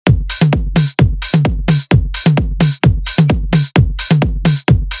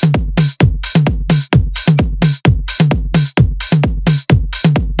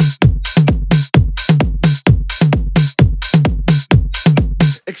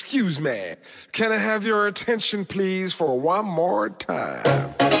Excuse me, can I have your attention please for one more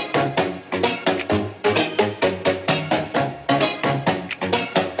time?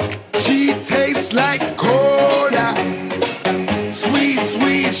 She tastes like cola, sweet,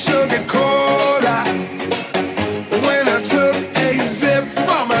 sweet sugar cola. When I took a sip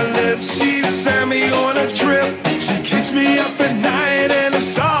from her lips, she sent me on a trip. She keeps me up at night and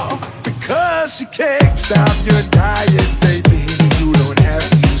it's all because she can't stop your diet, baby. You don't have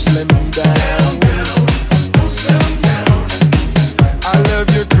to slim down. I love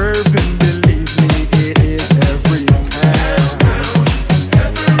your curves and believe me, it is every pound.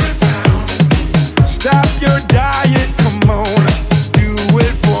 Stop your diet, come on, do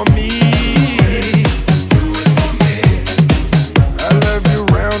it for me. I love you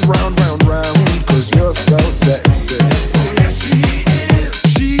round, round, round, round, 'cause you're so sexy.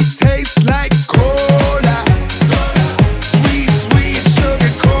 She tastes like cola, sweet, sweet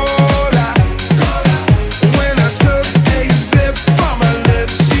sugar cola. When I took a sip from her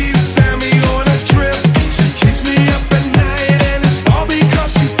lips, she sent me on a trip. She keeps me up at night and it's all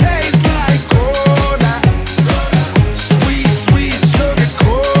because she tastes like cola, sweet, sweet sugar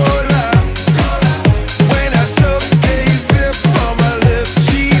cola. When I took a sip from her lips,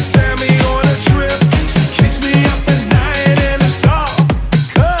 she sent me on a trip. She keeps me up at night and it's all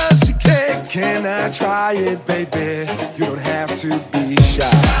because she cakes. Can I try it, baby? You don't have to be shy.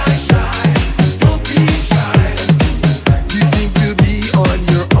 Don't be shy. You seem to be on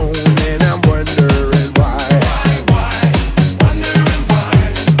your own and I'm wondering why. Wondering why.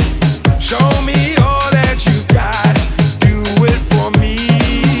 Show me all that you got. Do it for me.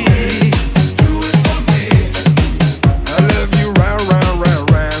 Do it for me. I love you round, round, round,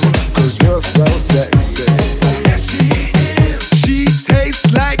 round, 'cause you're so sexy. Yes, she is. She tastes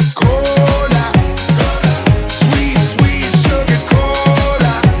like cola, sweet, sweet sugar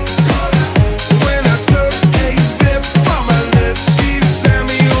cola. When I took a sip from her lips, she sent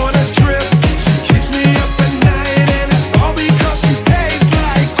me on a trip. She keeps me up at night and it's all because she tastes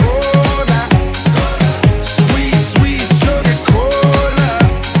like cola, sweet, sweet sugar cola.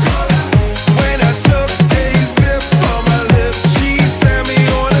 When I took a sip from her lips, she sent me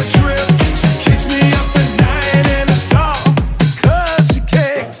on a trip. She keeps me up at night and it's all because she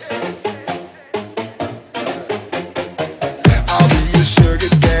cakes. I'll be your sugar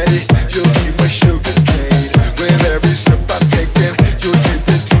daddy, you'll be my sugar cane. With every sip I'm taking, you're deep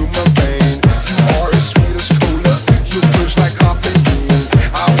into my vein. You are as sweet as cola, you push like caffeine.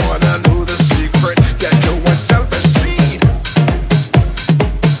 I wanna know the secret that no one's ever seen.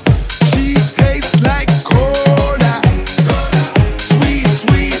 She tastes like cola, sweet,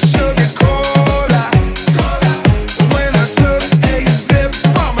 sweet sugar cola. When I took a sip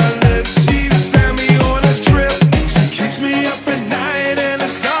from her lips, she sent me on a trip. She keeps me up at night and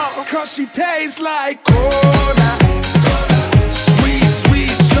it's all 'cause she tastes like cola.